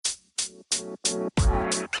So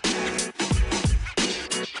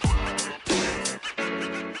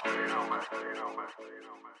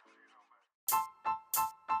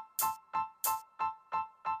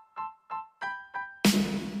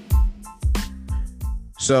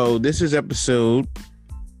this is episode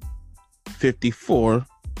 54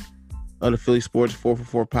 of the Philly Sports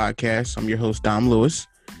 444 podcast. I'm your host, Dom Lewis,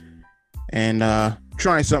 and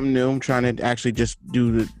trying something new. I'm trying to actually just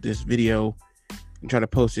do this video and try to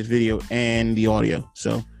post this video and the audio.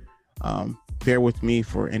 So bear with me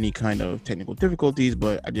for any kind of technical difficulties,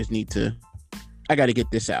 but I got to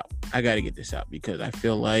get this out. I got to get this out because I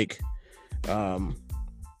feel like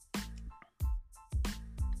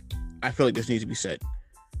this needs to be said.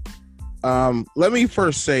 Let me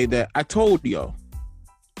first say that I told y'all.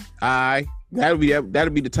 That'll be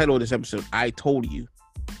the title of this episode. I told you.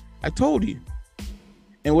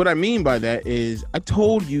 And what I mean by that is I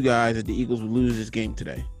told you guys that the Eagles would lose this game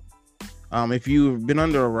today. If you've been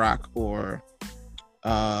under a rock or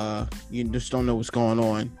you just don't know what's going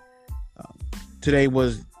on, today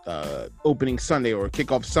was opening Sunday or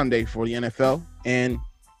kickoff Sunday for the NFL, and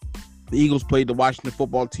the Eagles played the Washington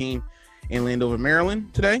football team in Landover,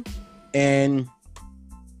 Maryland today. And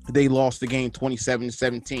they lost the game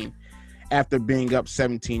 27-17 after being up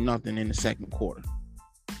 17-0 in the second quarter.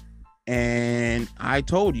 And I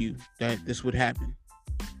told you that this would happen.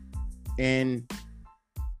 And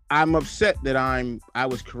I'm upset that I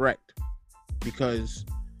was correct because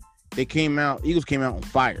Eagles came out on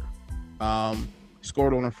fire.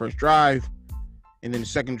 Scored on their first drive, and then the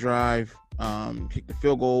second drive, kicked the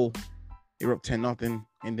field goal. They were up 10-0.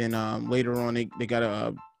 And then later on, they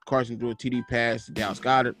got Carson threw a TD pass to Dallas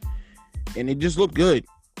Goedert, and it just looked good.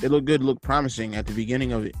 It looked promising at the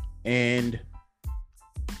beginning of it, and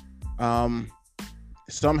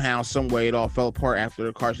somehow, some way, it all fell apart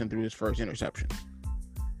after Carson threw his first interception.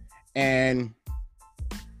 And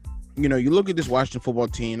you look at this Washington football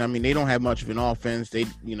team. I mean, they don't have much of an offense. They,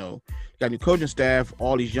 got new coaching staff,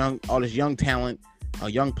 all this young talent,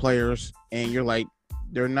 young players, and you're like,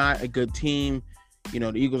 they're not a good team.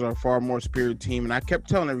 The Eagles are a far more superior team. And I kept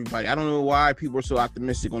telling everybody, I don't know why people are so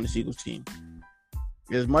optimistic on this Eagles team.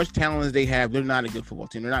 As much talent as they have, they're not a good football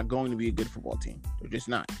team. They're not going to be a good football team. They're just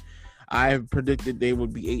not. I have predicted they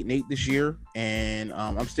would be 8-8 this year, and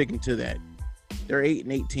I'm sticking to that. They're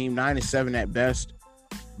 8-8 team, 9-7 at best,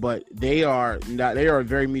 but they are a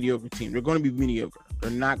very mediocre team. They're going to be mediocre.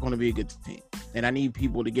 They're not going to be a good team. And I need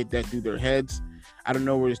people to get that through their heads. I don't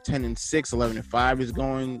know where this 10-6, 11-5 is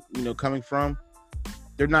going, coming from.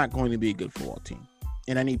 They're not going to be a good football team.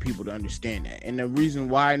 And I need people to understand that. And the reason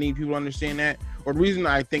why I need people to understand that, or the reason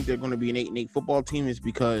I think they're going to be an 8-8 football team, is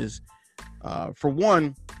because, for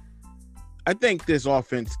one, I think this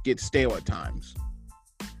offense gets stale at times.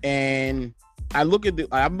 And I'm looking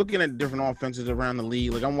at different offenses around the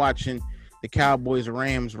league. Like, I'm watching the Cowboys,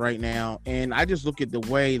 Rams right now, and I just look at the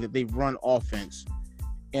way that they run offense,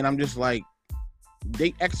 and I'm just like,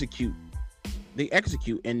 they execute,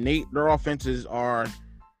 and their offenses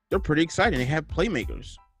they're pretty exciting. They have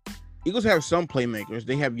playmakers. Eagles have some playmakers.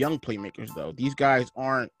 They have young playmakers, though. These guys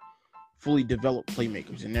aren't fully developed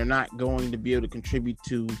playmakers, and they're not going to be able to contribute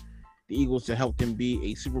to the Eagles to help them be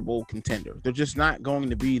a Super Bowl contender. They're just not going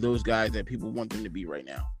to be those guys that people want them to be right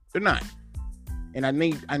now. They're not. And I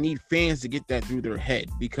need fans to get that through their head,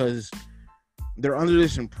 because they're under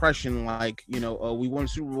this impression like, we won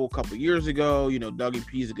Super Bowl a couple years ago. Dougie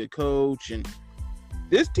P is a good coach, and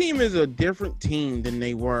this team is a different team than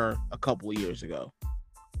they were a couple of years ago.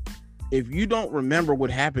 If you don't remember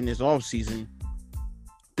what happened this offseason,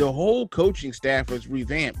 the whole coaching staff was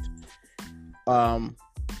revamped.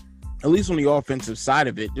 At least on the offensive side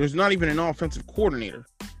of it. There's not even an offensive coordinator.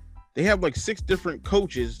 They have like 6 different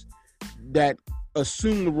coaches that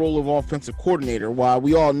assume the role of offensive coordinator, while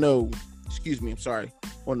we all know, I'm sorry,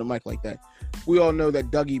 on the mic like that. We all know that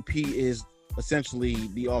Dougie P is essentially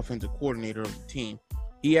the offensive coordinator of the team.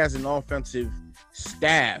 He has an offensive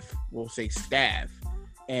staff,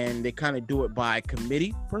 and they kind of do it by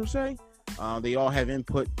committee, per se. They all have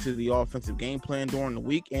input to the offensive game plan during the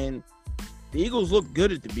week, and the Eagles looked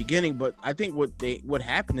good at the beginning, but I think what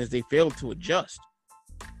happened is they failed to adjust.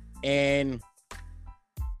 And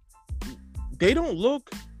they don't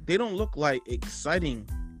look like exciting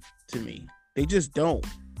to me. They just don't.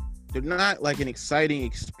 They're not like an exciting,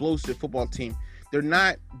 explosive football team. They're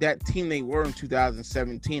not that team they were in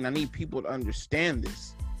 2017. I need people to understand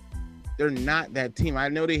this. They're not that team. I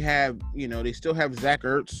know they have, they still have Zach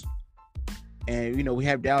Ertz. And, we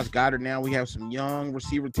have Dallas Goedert now. We have some young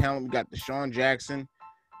receiver talent. We got Deshaun Jackson.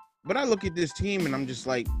 But I look at this team and I'm just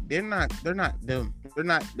like, they're not them. They're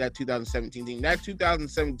not that 2017 team. That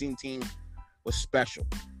 2017 team was special.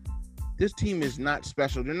 This team is not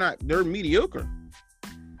special. They're mediocre.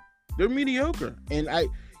 They're mediocre. And I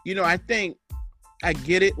think I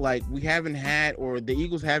get it. Like, we haven't had, or the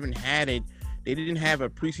Eagles haven't had it. They didn't have a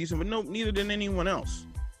preseason, but no, neither did anyone else.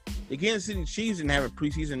 The Kansas City Chiefs didn't have a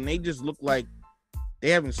preseason. They just look like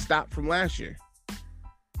they haven't stopped from last year.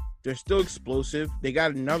 They're still explosive. They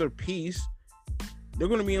got another piece. They're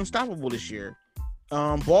going to be unstoppable this year.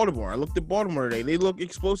 Baltimore. I looked at Baltimore today. They look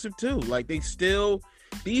explosive too. Like, they still,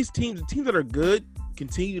 these teams, the teams that are good,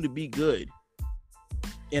 continue to be good.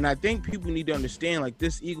 And I think people need to understand, like,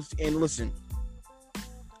 this Eagles, and listen,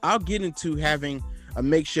 I'll get into having a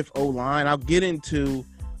makeshift O-line. I'll get into,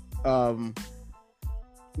 all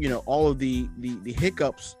of the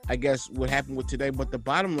hiccups, I guess, what happened with today. But the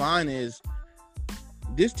bottom line is,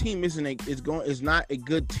 this team is not a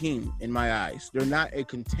good team in my eyes. They're not a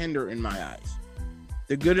contender in my eyes.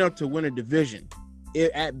 They're good enough to win a division,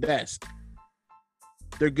 at best.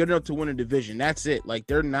 They're good enough to win a division. That's it. Like,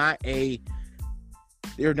 they're not a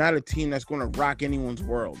team that's going to rock anyone's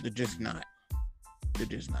world. They're just not. They're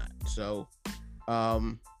just not. So, I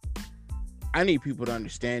need people to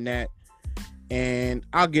understand that. And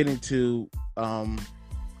I'll get into a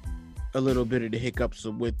little bit of the hiccups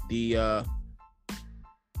with the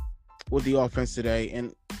offense today,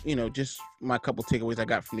 and just my couple takeaways I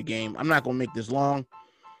got from the game. I'm not gonna make this long.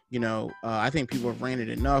 I think people have ranted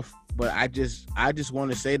enough, but I just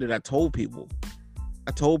want to say that I told people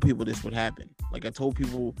this would happen. Like, I told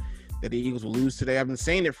people that the Eagles will lose today. I've been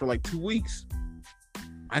saying it for like 2 weeks.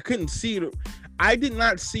 I couldn't see it. I did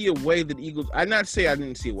not see a way that the Eagles. I not say I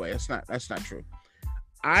didn't see a way. That's not true.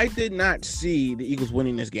 I did not see the Eagles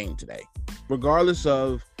winning this game today, regardless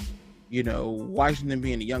of Washington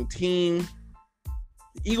being a young team.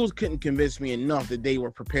 The Eagles couldn't convince me enough that they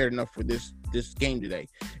were prepared enough for this game today.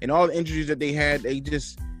 And all the injuries that they had,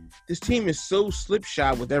 this team is so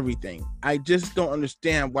slipshod with everything. I just don't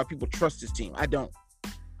understand why people trust this team. I don't.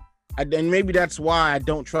 And maybe that's why I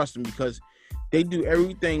don't trust them, because they do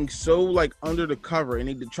everything so, like, under the cover, and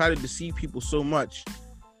they try to deceive people so much.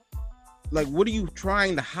 Like, what are you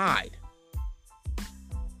trying to hide?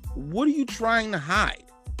 What are you trying to hide?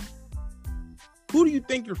 Who do you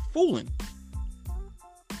think you're fooling?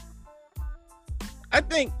 I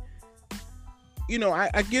think,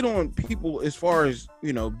 I get on people as far as,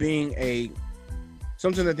 being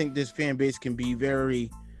sometimes I think this fan base can be very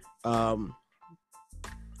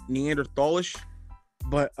Neanderthalish,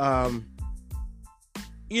 but,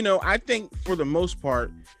 I think for the most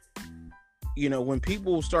part, when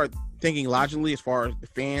people start thinking logically as far as the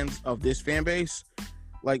fans of this fan base,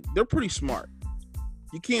 like, they're pretty smart.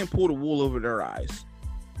 You can't pull the wool over their eyes,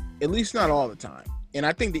 at least not all the time. And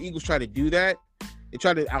I think the Eagles try to do that. They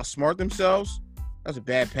try to outsmart themselves. That was a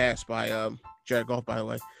bad pass by Jared Goff, by the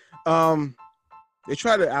way. They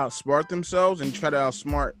try to outsmart themselves and try to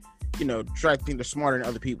outsmart, try to think they're smarter than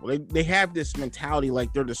other people. They have this mentality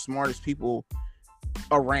like they're the smartest people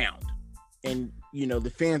around. And,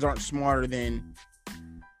 the fans aren't smarter than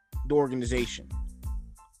the organization.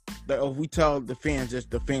 That if we tell the fans this,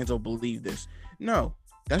 the fans will believe this. No,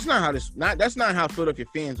 that's not how Philadelphia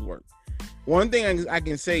fans work. One thing I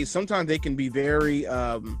can say, sometimes they can be very,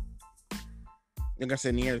 like I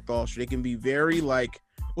said, Neanderthals. They can be very like,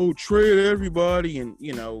 oh, trade everybody, and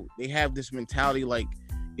they have this mentality like,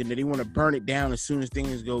 they want to burn it down as soon as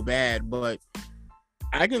things go bad. But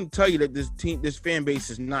I can tell you that this fan base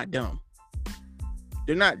is not dumb.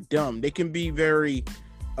 They're not dumb. They can be very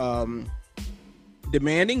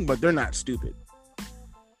demanding, but they're not stupid.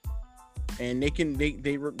 And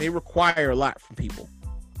they require a lot from people.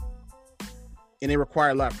 And they require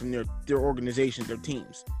a lot from their organizations, their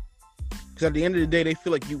teams. Because at the end of the day, they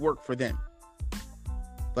feel like you work for them.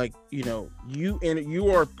 Like, you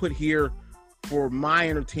are put here for my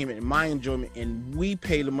entertainment and my enjoyment, and we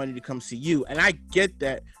pay the money to come see you. And I get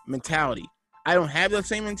that mentality. I don't have that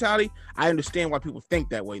same mentality. I understand why people think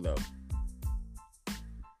that way, though.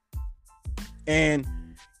 And,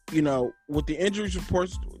 with the injury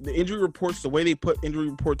reports, the way they put injury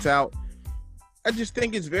reports out, I just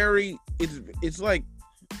think it's very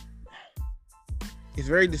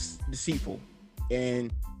deceitful.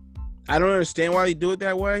 And I don't understand why they do it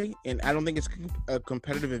that way. And I don't think it's a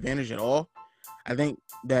competitive advantage at all. I think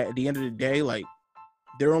that at the end of the day, like,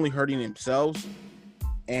 they're only hurting themselves.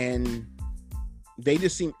 And they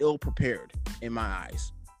just seem ill-prepared in my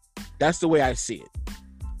eyes. That's the way I see it.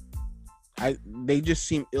 They just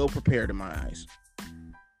seem ill-prepared in my eyes.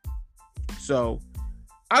 So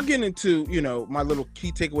I'll get into, my little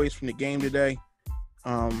key takeaways from the game today.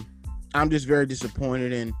 I'm just very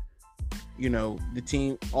disappointed in, the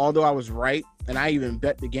team. Although I was right, and I even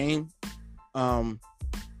bet the game, I'm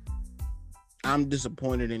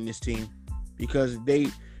disappointed in this team because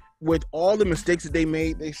with all the mistakes that they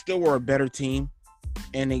made, they still were a better team,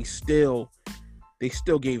 and they still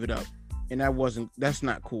gave it up, and that's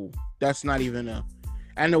not cool. That's not even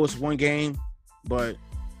I know it's one game, but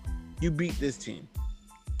you beat this team.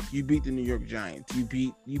 You beat the New York Giants. You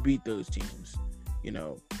beat those teams. You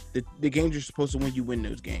know, the games you're supposed to win, you win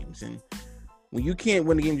those games. And when you can't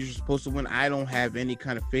win the games you're supposed to win, I don't have any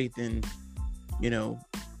kind of faith in, you know,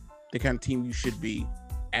 the kind of team you should be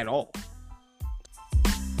at all.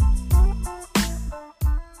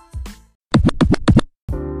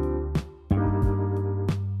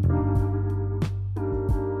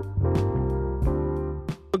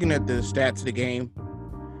 Looking at the stats of the game,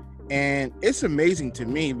 and it's amazing to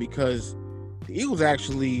me because the Eagles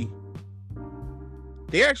actually,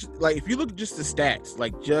 like, if you look at just the stats,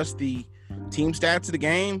 like just the team stats of the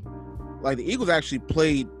game, like the Eagles actually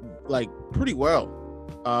played like pretty well.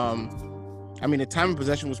 I mean, the time of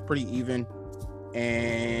possession was pretty even,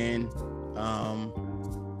 and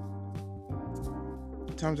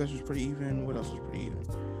time of possession was pretty even. What else was pretty even?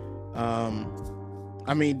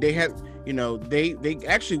 I mean, they had, you know, they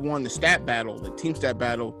actually won the stat battle, the team stat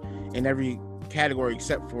battle, in every category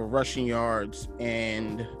except for rushing yards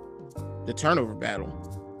and the turnover battle.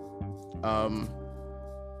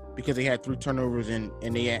 Because they had 3 turnovers and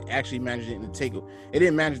they actually managed to it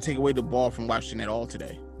didn't manage to take away the ball from Washington at all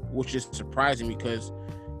today, which is surprising because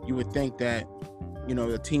you would think that, you know,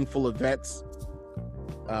 a team full of vets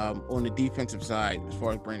on the defensive side, as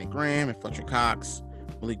far as Brandon Graham and Fletcher Cox,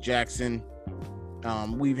 Malik Jackson,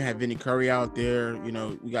 we even have Vinny Curry out there. You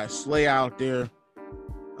know, we got Slay out there,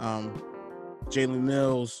 Jalen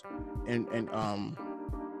Mills, and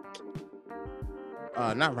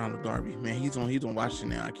not Ronald Darby, man. He's on Washington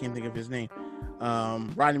now. I can't think of his name.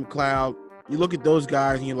 Rodney McLeod. You look at those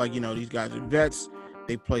guys and you're like, you know, these guys are vets.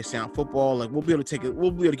 They play sound football. Like, we'll be able to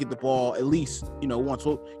get the ball at least, you know, once.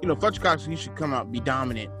 Well, you know, Fletcher Cox, he should come out and be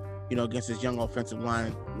dominant, you know, against this young offensive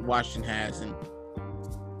line Washington has. And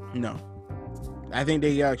no, I think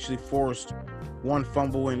they actually forced one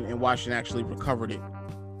fumble and Washington actually recovered it.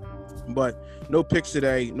 But no picks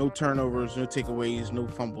today, no turnovers, no takeaways, no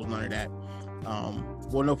fumbles, none of that.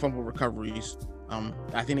 No fumble recoveries.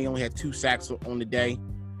 I think they only had 2 sacks on the day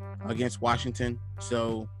against Washington.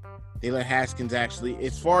 So they let Haskins actually,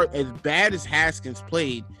 as bad as Haskins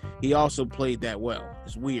played, he also played that well.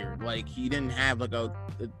 It's weird. Like, he didn't have like a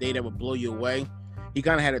day that would blow you away. He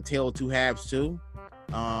kind of had a tale of 2 halves too,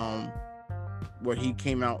 where he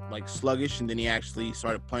came out like sluggish and then he actually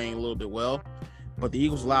started playing a little bit well. But the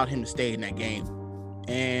Eagles allowed him to stay in that game.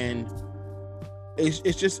 And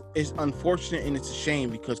it's unfortunate and it's a shame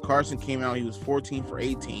because Carson came out, he was 14 for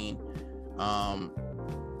 18.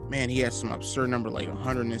 Man, he had some absurd number, like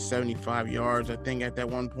 175 yards, I think, at that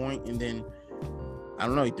one point. And then, I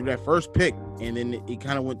don't know, he threw that first pick, and then it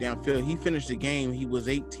kind of went downfield. He finished the game, he was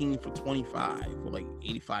 18 for 25 for like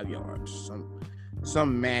 85 yards.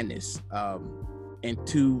 Some madness. And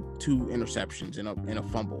two interceptions and a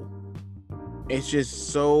fumble. It's just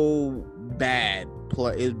so bad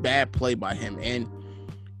play. It's bad play by him. And,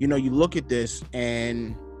 you know, you look at this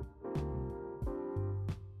and,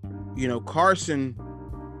 you know, Carson,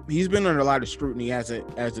 he's been under a lot of scrutiny as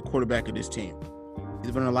the quarterback of this team.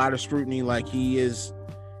 He's been under a lot of scrutiny. Like, he is,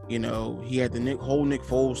 you know, he had the whole Nick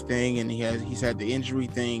Foles thing, and he's had the injury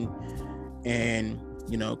thing, and,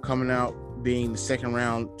 you know, coming out being the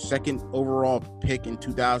second overall pick in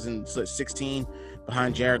 2016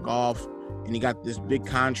 behind Jared Goff, and he got this big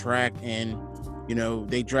contract, and, you know,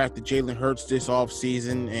 they drafted Jalen Hurts this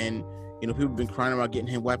offseason, and, you know, people have been crying about getting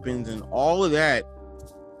him weapons and all of that.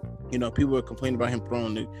 You know, people are complaining about him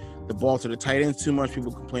throwing the ball to the tight ends too much.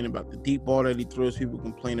 People complain about the deep ball that he throws. People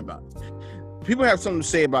complain about it. People have something to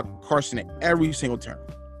say about Carson at every single turn.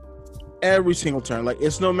 Every single turn. Like,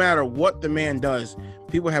 it's no matter what the man does,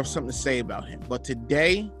 people have something to say about him. But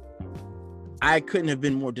today, I couldn't have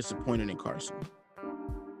been more disappointed in Carson.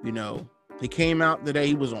 You know, he came out today,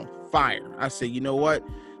 he was on fire. I said, you know what?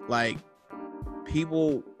 Like,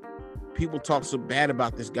 people talk so bad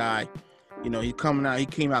about this guy. You know, he came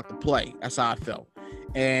out to play. That's how I felt.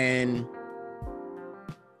 And,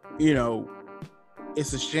 you know,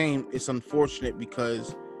 it's a shame. It's unfortunate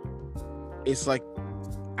because it's like,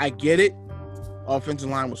 I get it. Offensive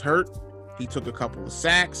line was hurt. He took a couple of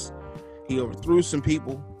sacks. He overthrew some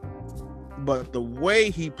people. But the way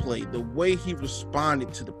he played, the way he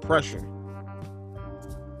responded to the pressure,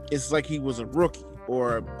 it's like he was a rookie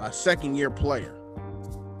or a second-year player.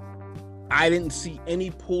 I didn't see any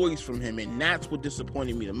poise from him, and that's what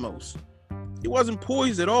disappointed me the most. He wasn't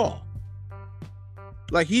poised at all.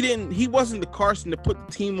 Like he wasn't the Carson to put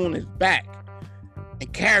the team on his back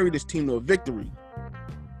and carry this team to a victory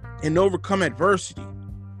and overcome adversity.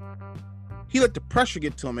 He let the pressure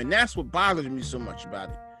get to him, and that's what bothers me so much about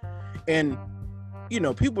it. And, you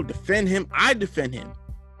know, people defend him. I defend him.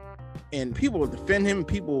 And people will defend him.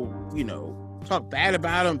 People, you know, talk bad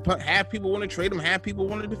about him. Half people want to trade him. Half people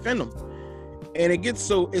want to defend him. And it's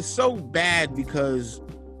so bad because,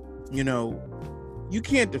 you know, you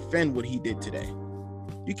can't defend what he did today.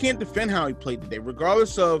 You can't defend how he played today,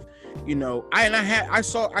 regardless of, you know, I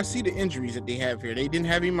see the injuries that they have here. They didn't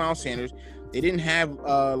have any Miles Sanders. They didn't have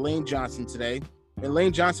Lane Johnson today. And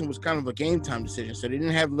Lane Johnson was kind of a game time decision. So they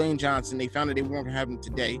didn't have Lane Johnson. They found that they weren't going to have him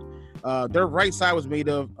today. Their right side was made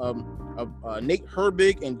of Nate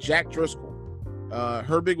Herbig and Jack Driscoll.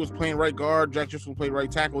 Herbig was playing right guard. Jack Driscoll played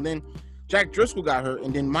right tackle. Then Jack Driscoll got hurt,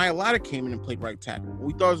 and then Mailata came in and played right tackle.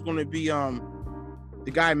 We thought it was going to be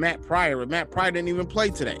the guy Matt Pryor, but Matt Pryor didn't even play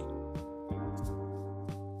today.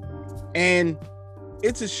 And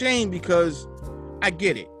it's a shame because I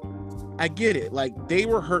get it. Like, they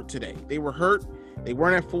were hurt today. They were hurt. They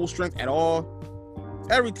weren't at full strength at all.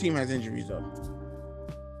 Every team has injuries, though.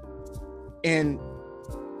 And,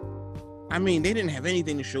 I mean, they didn't have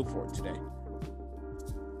anything to show for it today.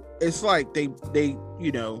 It's like they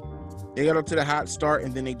you know, they got up to the hot start,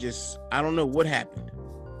 and then they just, I don't know what happened.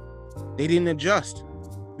 They didn't adjust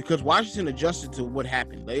because Washington adjusted to what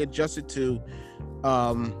happened. They adjusted to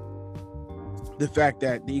the fact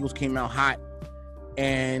that the Eagles came out hot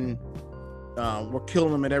and were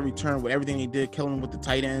killing them at every turn with everything they did, killing them with the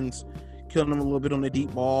tight ends, killing them a little bit on the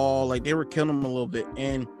deep ball. Like, they were killing them a little bit,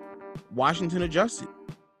 and Washington adjusted.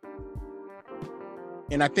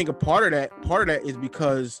 And I think a part of that is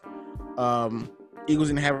because Eagles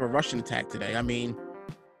didn't have a rushing attack today. I mean,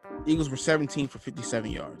 Eagles were 17 for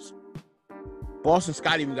 57 yards. Boston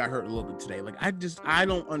Scott even got hurt a little bit today. Like, I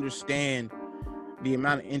don't understand the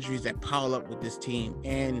amount of injuries that pile up with this team.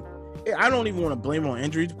 And I don't even want to blame it on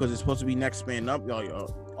injuries because it's supposed to be next man up.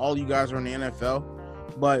 All you guys are in the NFL.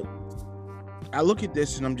 But I look at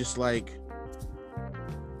this and I'm just like,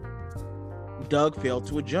 Doug failed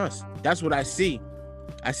to adjust. That's what I see.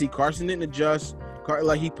 I see Carson didn't adjust.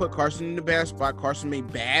 Like, he put Carson in the bad spot. Carson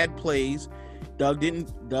made bad plays. Doug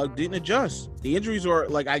didn't adjust. The injuries are,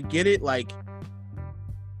 like, I get it. Like,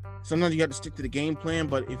 sometimes you have to stick to the game plan,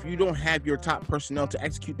 but if you don't have your top personnel to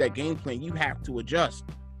execute that game plan, you have to adjust.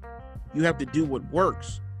 You have to do what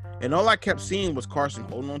works. And all I kept seeing was Carson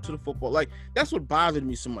holding on to the football. Like, that's what bothered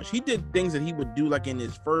me so much. He did things that he would do, like, in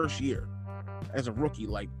his first year as a rookie,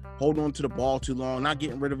 like holding on to the ball too long, not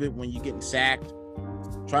getting rid of it when you're getting sacked,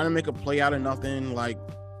 trying to make a play out of nothing. Like,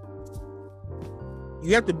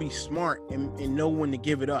 you have to be smart and know when to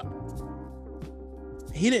give it up.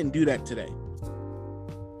 He didn't do that today.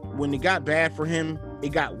 When it got bad for him, it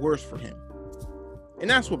got worse for him. And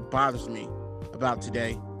that's what bothers me about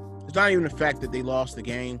today. It's not even the fact that they lost the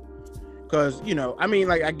game. Because, you know, I mean,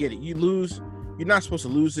 like, I get it. You lose. You're not supposed to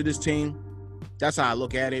lose to this team. That's how I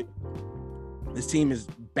look at it. This team is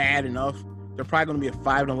bad enough. They're probably going to be a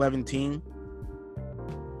 5-11 team.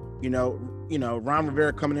 You know, Ron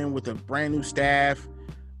Rivera coming in with a brand new staff.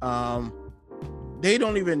 They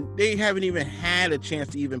haven't even had a chance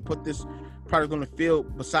to even put this product on the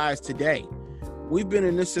field besides today. We've been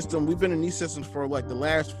in this system. We've been in these systems for like the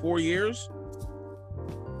last 4 years.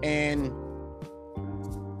 And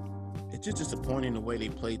it's just disappointing the way they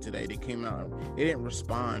played today. They came out, they didn't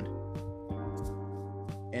respond.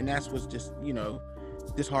 And that's what's just, you know,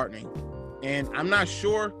 disheartening. And I'm not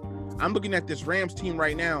sure. I'm looking at this Rams team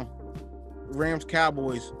right now, Rams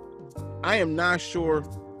Cowboys. I am not sure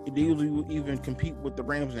if they will even compete with the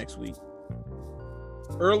Rams next week.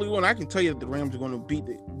 Early on, I can tell you that the Rams are going to beat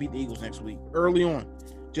the Eagles next week. Early on,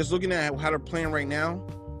 just looking at how they're playing right now,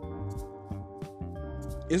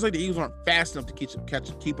 it's like the Eagles aren't fast enough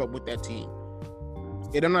to keep up with that team.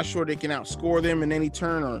 And I'm not sure they can outscore them in any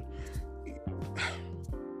turn. Or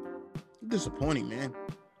disappointing, man.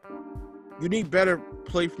 You need better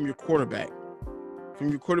play from your quarterback.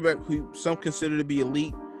 Who some consider to be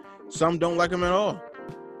elite. Some don't like him at all.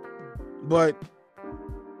 But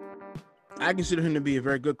I consider him to be a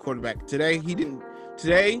very good quarterback. Today,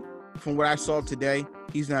 from what I saw today,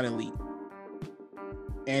 he's not elite.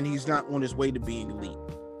 And he's not on his way to being elite.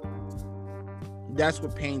 That's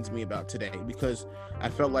what pains me about today, because I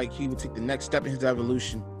felt like he would take the next step in his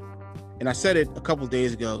evolution. And I said it a couple of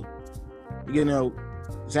days ago. You know,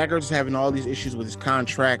 Zach Ertz is having all these issues with his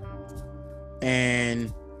contract.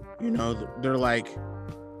 And, you know, they're like, you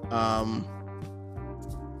know,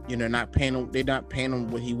 they're not paying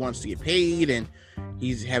him what he wants to get paid, and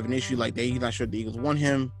he's having an issue like that. He's not sure the Eagles want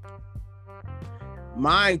him.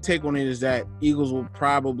 my take on it is that Eagles will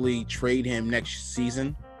probably trade him next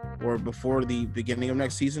season or before the beginning of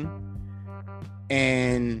next season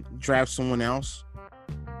and draft someone else.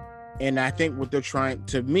 And I think what they're trying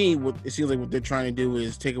to me, what it seems like what they're trying to do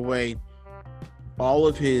is take away all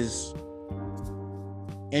of his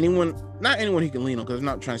not anyone he can lean on, because I'm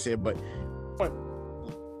not trying to say it, but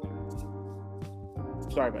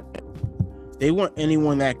sorry about that. They want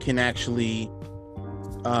anyone that can actually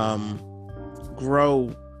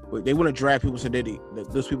grow. They want to draft people so that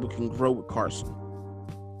those people can grow with Carson.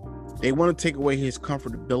 They want to take away his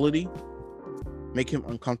comfortability, make him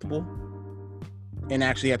uncomfortable, and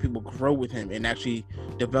actually have people grow with him and actually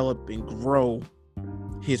develop and grow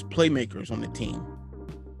his playmakers on the team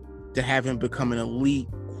to have him become an elite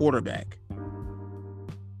quarterback.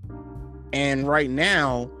 And right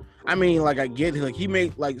now, I mean, like, I get it. Like, he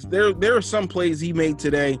made, like, there are some plays he made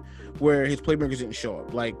today where his playmakers didn't show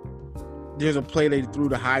up. Like, there's a play they threw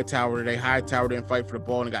to Hightower today. Hightower didn't fight for the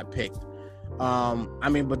ball and got picked. I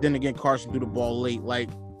mean, but then again, Carson threw the ball late. Like,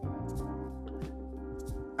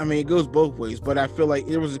 I mean, it goes both ways, but I feel like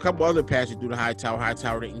there was a couple other passes through the Hightower.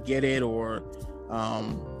 Hightower didn't get it, or,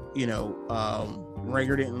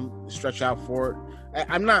 Rager didn't stretch out for it.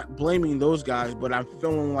 I'm not blaming those guys, but I'm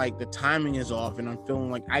feeling like the timing is off, and I'm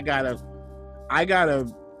feeling like I gotta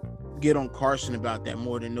get on Carson about that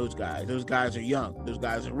more than those guys. Those guys are young. Those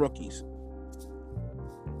guys are rookies.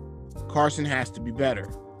 Carson has to be better.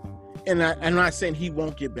 And I'm not saying he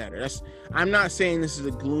won't get better. I'm not saying this is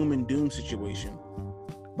a gloom and doom situation.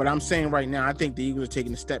 But I'm saying right now, I think the Eagles are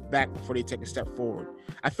taking a step back before they take a step forward.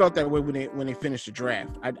 I felt that way when they finished the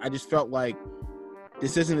draft. I just felt like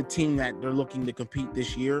this isn't a team that they're looking to compete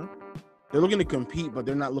this year. They're looking to compete, but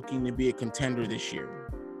they're not looking to be a contender this year.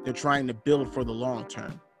 They're trying to build for the long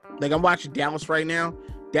term. Like, I'm watching Dallas right now.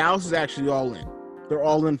 Dallas is actually all in. They're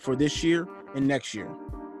all in for this year and next year.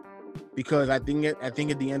 Because I think at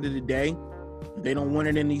the end of the day, if they don't win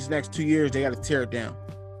it in these next 2 years, they got to tear it down.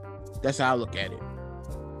 That's how I look at it.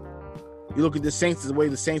 You look at the Saints, the way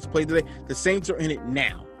the Saints play today. The Saints are in it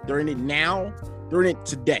now. They're in it now. They're in it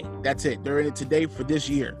today. That's it. They're in it today for this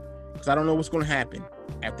year. Because I don't know what's going to happen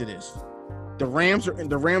after this. The Rams are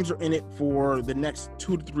in it for the next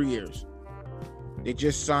 2 to 3 years. They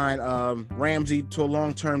just signed Ramsey to a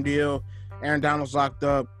long-term deal. Aaron Donald's locked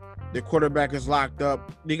up. Their quarterback is locked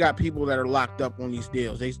up. They got people that are locked up on these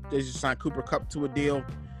deals. They just signed Cooper Kupp to a deal.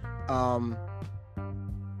 But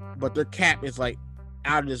their cap is like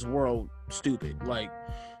out of this world stupid. Like,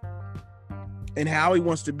 and Howie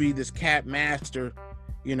wants to be this cap master.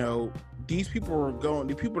 You know, the people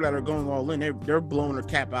that are going all in, they're blowing their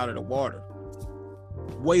cap out of the water.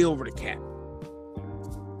 Way over the cap.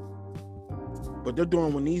 But they're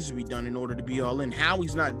doing what needs to be done in order to be all in.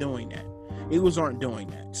 Howie's not doing that. Eagles aren't doing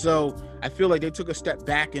that. So I feel like they took a step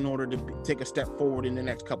back in order to take a step forward in the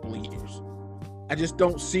next couple of years. I just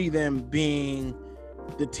don't see them being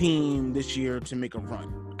the team this year to make a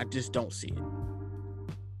run. I just don't see it.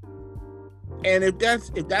 And if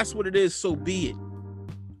that's what it is, so be it.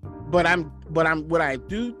 But what I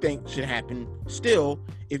do think should happen still,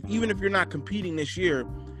 even if you're not competing this year,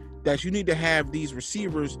 that you need to have these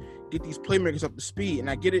receivers get these playmakers up to speed. And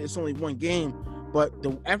I get it, it's only one game, but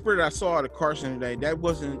the effort I saw out of Carson today, that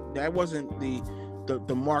wasn't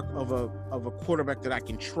the mark of a quarterback that I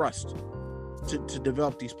can trust to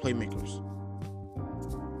develop these playmakers.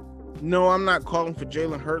 No, I'm not calling for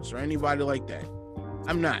Jalen Hurts or anybody like that.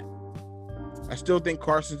 I'm not. I still think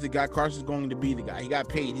Carson's the guy. Carson's going to be the guy. He got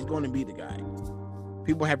paid. He's going to be the guy.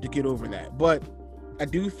 People have to get over that. But I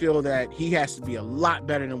do feel that he has to be a lot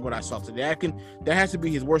better than what I saw today. That has to be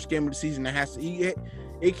his worst game of the season.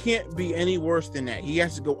 It can't be any worse than that. He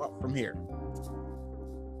has to go up from here.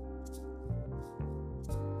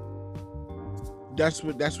 That's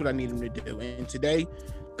what I need him to do. And today,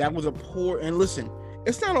 that was a poor. And listen,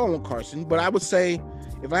 it's not all on Carson, but I would say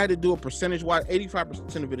if I had to do a percentage-wise,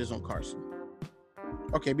 85% of it is on Carson.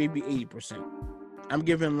 Okay, maybe 80%. I'm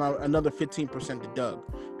giving another 15% to Doug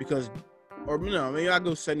maybe I'll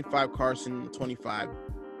go 75 Carson, 25,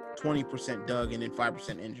 20% Doug, and then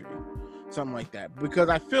 5% injury. Something like that. Because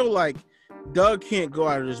I feel like Doug can't go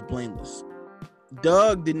out of this blameless.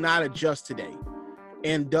 Doug did not adjust today.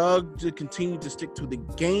 And Doug to continue to stick to the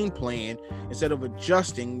game plan instead of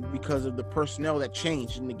adjusting because of the personnel that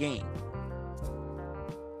changed in the game.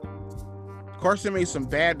 Carson made some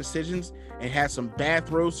bad decisions and had some bad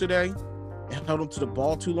throws today and held him to the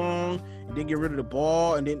ball too long and didn't get rid of the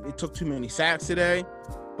ball, and then it took too many sacks today.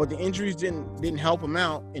 But the injuries didn't help him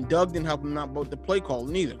out, and Doug didn't help him out, but the play call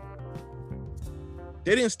neither.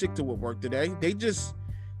 They didn't stick to what worked today. They just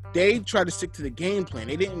They tried to stick to the game plan.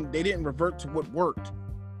 They didn't revert to what worked.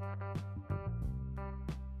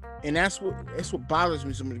 And that's what bothers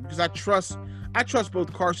me so much, because I trust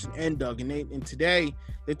both Carson and Doug, and today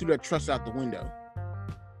they threw that trust out the window.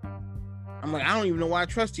 I'm like, I don't even know why I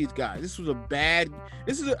trust these guys. All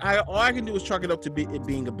I can do is chalk it up to it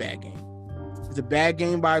being a bad game. It's a bad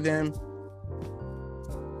game by them.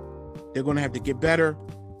 They're going to have to get better.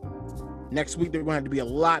 Next week, they're going to have to be a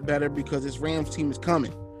lot better because this Rams team is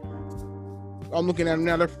coming. I'm looking at them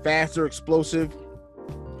now. They're fast. They're explosive.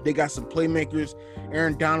 They got some playmakers.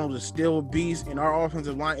 Aaron Donald is still a beast, and our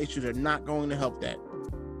offensive line issues are not going to help that.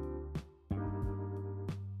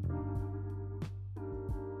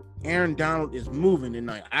 Aaron Donald is moving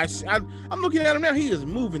tonight. I'm looking at him now. He is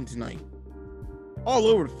moving tonight. All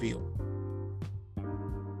over the field.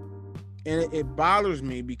 And it bothers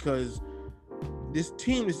me because this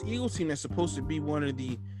Eagles team that's supposed to be one of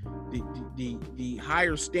the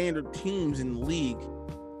higher standard teams in the league,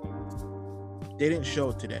 they didn't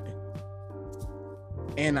show it today.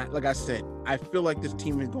 And like I said, I feel like this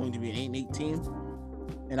team is going to be an 8-8 team.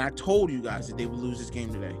 And I told you guys that they would lose this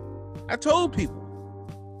game today. I told people.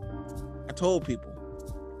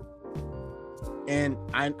 And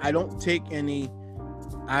I don't take any.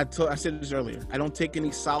 I said this earlier. I don't take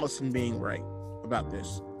any solace in being right about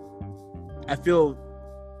this. I feel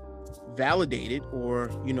validated or,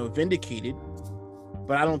 vindicated,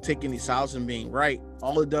 but I don't take any solace in being right.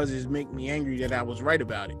 All it does is make me angry that I was right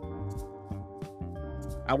about it.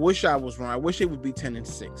 I wish I was wrong. I wish it would be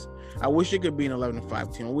 10-6. I wish it could be an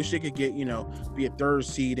 11-5 team. I wish it could get, be a third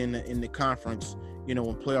seed in the conference, when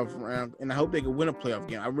playoff round. And I hope they could win a playoff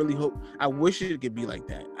game. I wish it could be like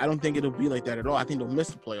that. I don't think it'll be like that at all. I think they'll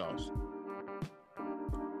miss the playoffs.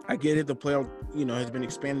 I get it. The playoff, has been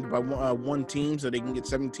expanded by one team, so they can get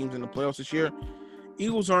 7 teams in the playoffs this year.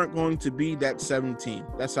 Eagles aren't going to be that 7 team.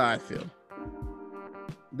 That's how I feel.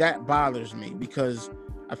 That bothers me because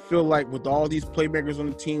I feel like with all these playmakers on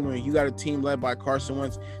the team, when you got a team led by Carson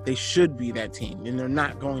Wentz, they should be that team, and they're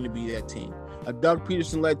not going to be that team. A Doug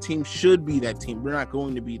Peterson-led team should be that team. We're not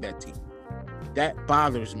going to be that team. That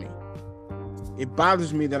bothers me. It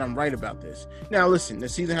bothers me that I'm right about this. Now, listen, the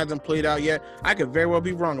season hasn't played out yet. I could very well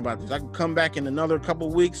be wrong about this. I could come back in another couple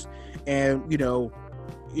of weeks and,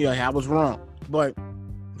 I was wrong. But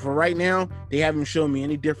for right now, they haven't shown me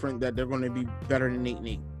any different that they're going to be better than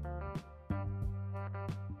 8-8.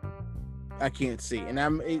 I can't see. And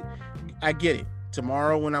I get it.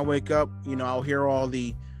 Tomorrow when I wake up, I'll hear all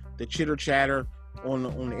the chitter chatter on the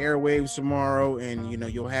airwaves tomorrow, and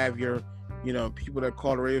you'll have your people that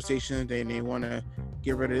call the radio station, they want to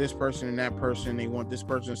get rid of this person and that person. They want this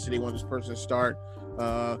person to sit. They want this person to start.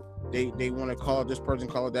 They want to call it this person,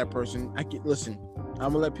 call it that person. Listen.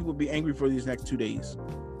 I'm gonna let people be angry for these next 2 days,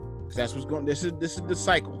 because that's what's going. This is the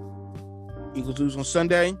cycle. Eagles lose on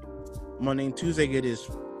Sunday, Monday and Tuesday. It is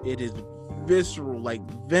visceral, like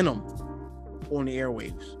venom on the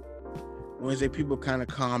airwaves. Wednesday, people kind of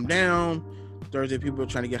calm down. Thursday, people are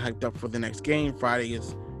trying to get hyped up for the next game. Friday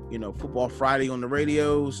is, Football Friday on the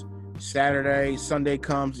radios. Saturday, Sunday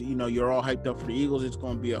comes, you're all hyped up for the Eagles. It's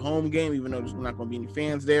going to be a home game, even though there's not going to be any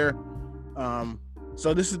fans there.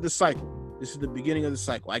 So this is the cycle. This is the beginning of the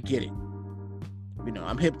cycle. I get it.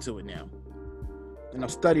 I'm hip to it now. And I've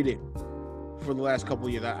studied it for the last couple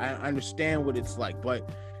of years. I understand what it's like. But,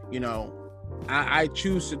 I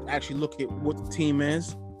choose to actually look at what the team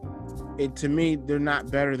is. To me, they're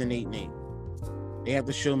not better than 8-8. They have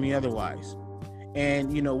to show me otherwise.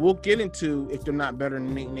 And, we'll get into if they're not better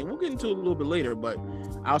than 8-8. We'll get into it a little bit later, but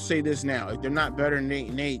I'll say this now. If they're not better than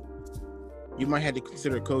 8-8, you might have to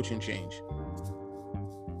consider a coaching change.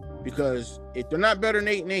 Because if they're not better than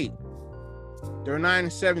 8-8, they're a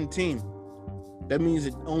 9-7 team. That means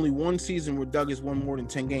that only one season where Doug has won more than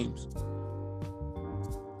 10 games.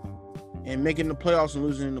 And making the playoffs and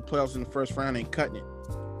losing in the playoffs in the first round ain't cutting it.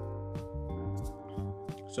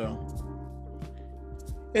 So,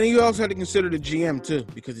 and you also had to consider the GM too,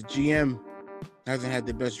 because the GM hasn't had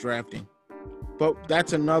the best drafting. But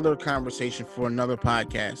that's another conversation for another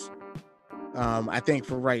podcast. I think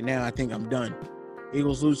for right now, I think I'm done.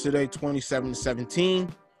 Eagles lose today 27-17.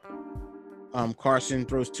 Carson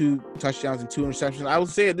throws 2 touchdowns and 2 interceptions. I will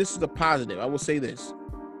say this is a positive. I will say this.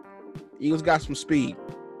 Eagles got some speed.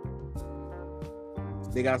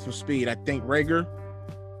 They got some speed. I think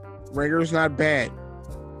Rager's not bad.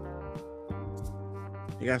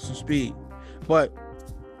 They got some speed. But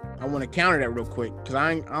I want to counter that real quick because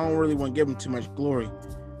I don't really want to give them too much glory.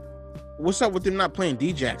 What's up with them not playing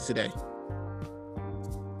D-Jax today?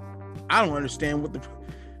 I don't understand what the...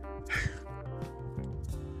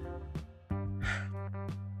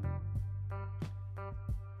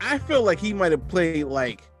 I feel like he might have played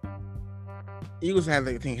like Eagles had,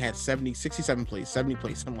 I think, had 67 plays, 70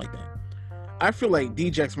 plays, something like that. I feel like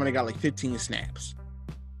Djax might have got like 15 snaps.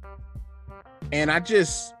 And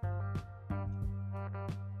this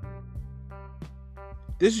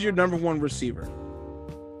is your number one receiver.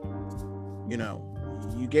 You know,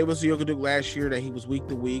 you gave us Yogo Duke last year that he was week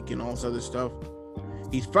to week and all this other stuff.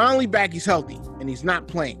 He's finally back. He's healthy and he's not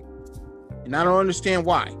playing. And I don't understand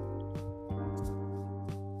why.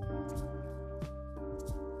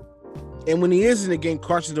 And when he is in the game,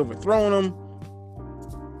 Carson's overthrowing him,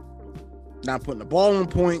 not putting the ball on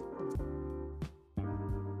point,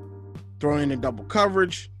 throwing in double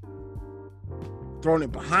coverage, throwing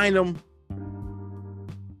it behind him.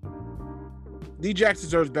 Djax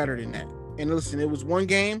deserves better than that. And listen, it was one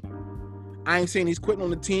game. I ain't saying he's quitting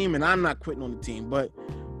on the team, and I'm not quitting on the team, but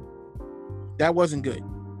that wasn't good.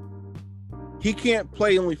 He can't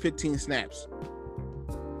play only 15 snaps.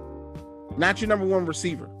 Not your number one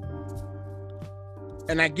receiver.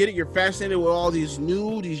 And I get it, you're fascinated with all these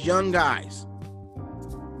young guys.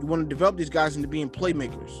 You want to develop these guys into being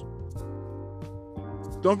playmakers.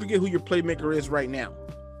 Don't forget who your playmaker is right now.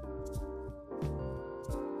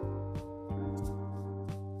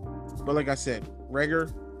 But like I said,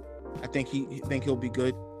 Reagor, I think he'll be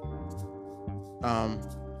good.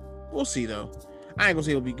 We'll see though. I ain't gonna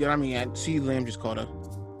say he'll be good. I mean, CeeDee Lamb just caught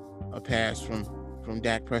a pass from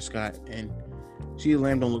Dak Prescott, and CeeDee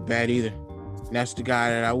Lamb don't look bad either. And that's the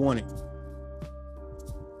guy that I wanted.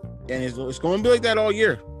 And it's going to be like that all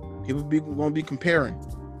year. People going to be comparing.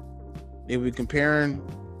 They will be comparing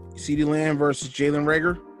CeeDee Lamb versus Jalen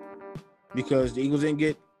Reagor because the Eagles didn't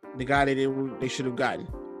get the guy that they should have gotten.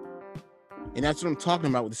 And that's what I'm talking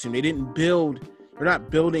about with the team. They didn't build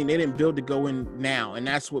to go in now. And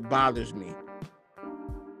that's what bothers me.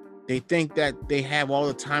 They think that they have all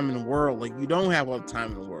the time in the world. Like, you don't have all the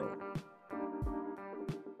time in the world.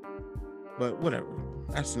 But whatever.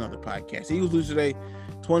 That's another podcast. The Eagles lose today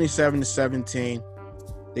 27-17.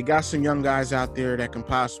 They got some young guys out there that can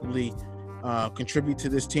possibly contribute to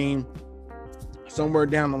this team. Somewhere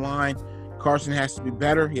down the line, Carson has to be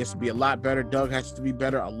better. He has to be a lot better. Doug has to be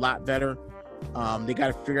better, a lot better. They got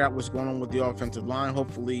to figure out what's going on with the offensive line.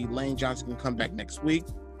 Hopefully, Lane Johnson can come back next week.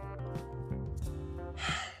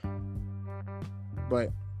 But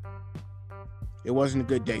it wasn't a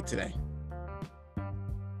good day today.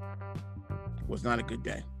 Was not a good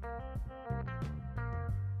day.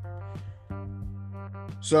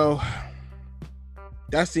 So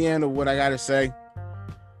that's the end of what I gotta say.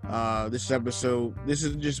 This episode, this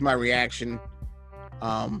is just my reaction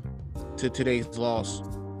to today's loss.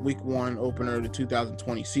 Week 1 opener of the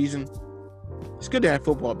 2020 season. It's good to have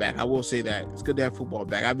football back. I will say that. It's good to have football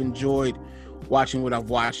back. I've enjoyed watching what I've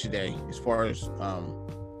watched today as far as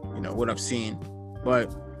what I've seen.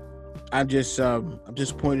 But I'm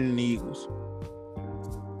disappointed in the Eagles.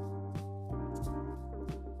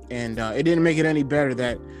 And it didn't make it any better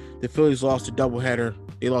that the Phillies lost a doubleheader.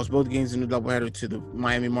 They lost both games in the doubleheader to the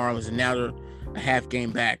Miami Marlins, and now they're a half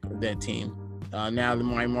game back of that team. Now the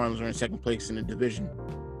Miami Marlins are in second place in the division.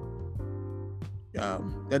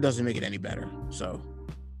 That doesn't make it any better. So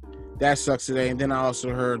that sucks today. And then I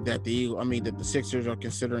also heard that the Sixers are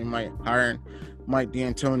considering hiring Mike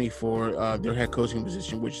D'Antoni for their head coaching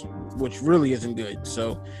position, which really isn't good.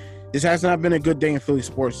 So this has not been a good day in Philly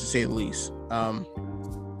sports, to say the least.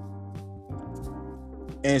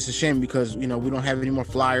 And it's a shame because, we don't have any more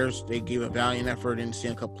Flyers. They gave a valiant effort in the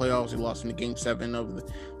Stanley Cup playoffs. They lost in the Game 7 of the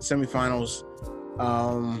semifinals.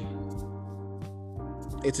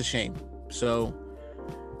 It's a shame. So,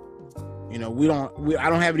 I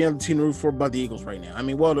don't have any other team to root for but the Eagles right now. I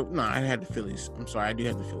mean, I had the Phillies. I'm sorry, I do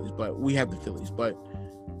have the Phillies, but we have the Phillies. But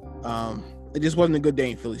it just wasn't a good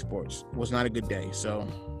day in Philly sports. It was not a good day. So,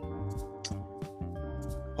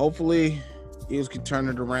 hopefully, Eagles can turn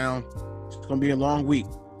it around. It's going to be a long week.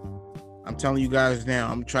 I'm telling you guys now.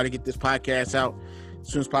 I'm going to try to get this podcast out as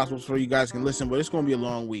soon as possible so you guys can listen, but it's going to be a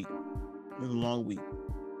long week. It's a long week.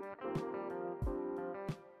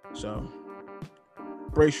 So,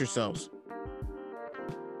 brace yourselves.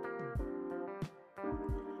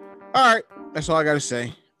 All right. That's all I got to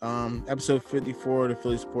say. Episode 54 of the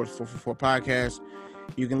Philly Sports 444 podcast.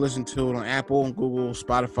 You can listen to it on Apple, Google,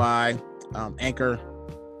 Spotify, Anchor,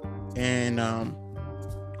 and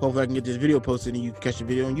hopefully I can get this video posted and you can catch the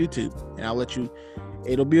video on YouTube. And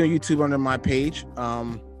it'll be on YouTube under my page.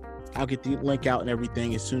 I'll get the link out and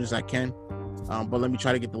everything as soon as I can. But let me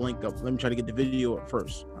try to get the link up. Let me try to get the video up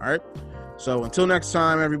first. All right. So until next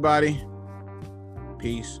time, everybody.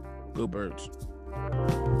 Peace. Go Birds.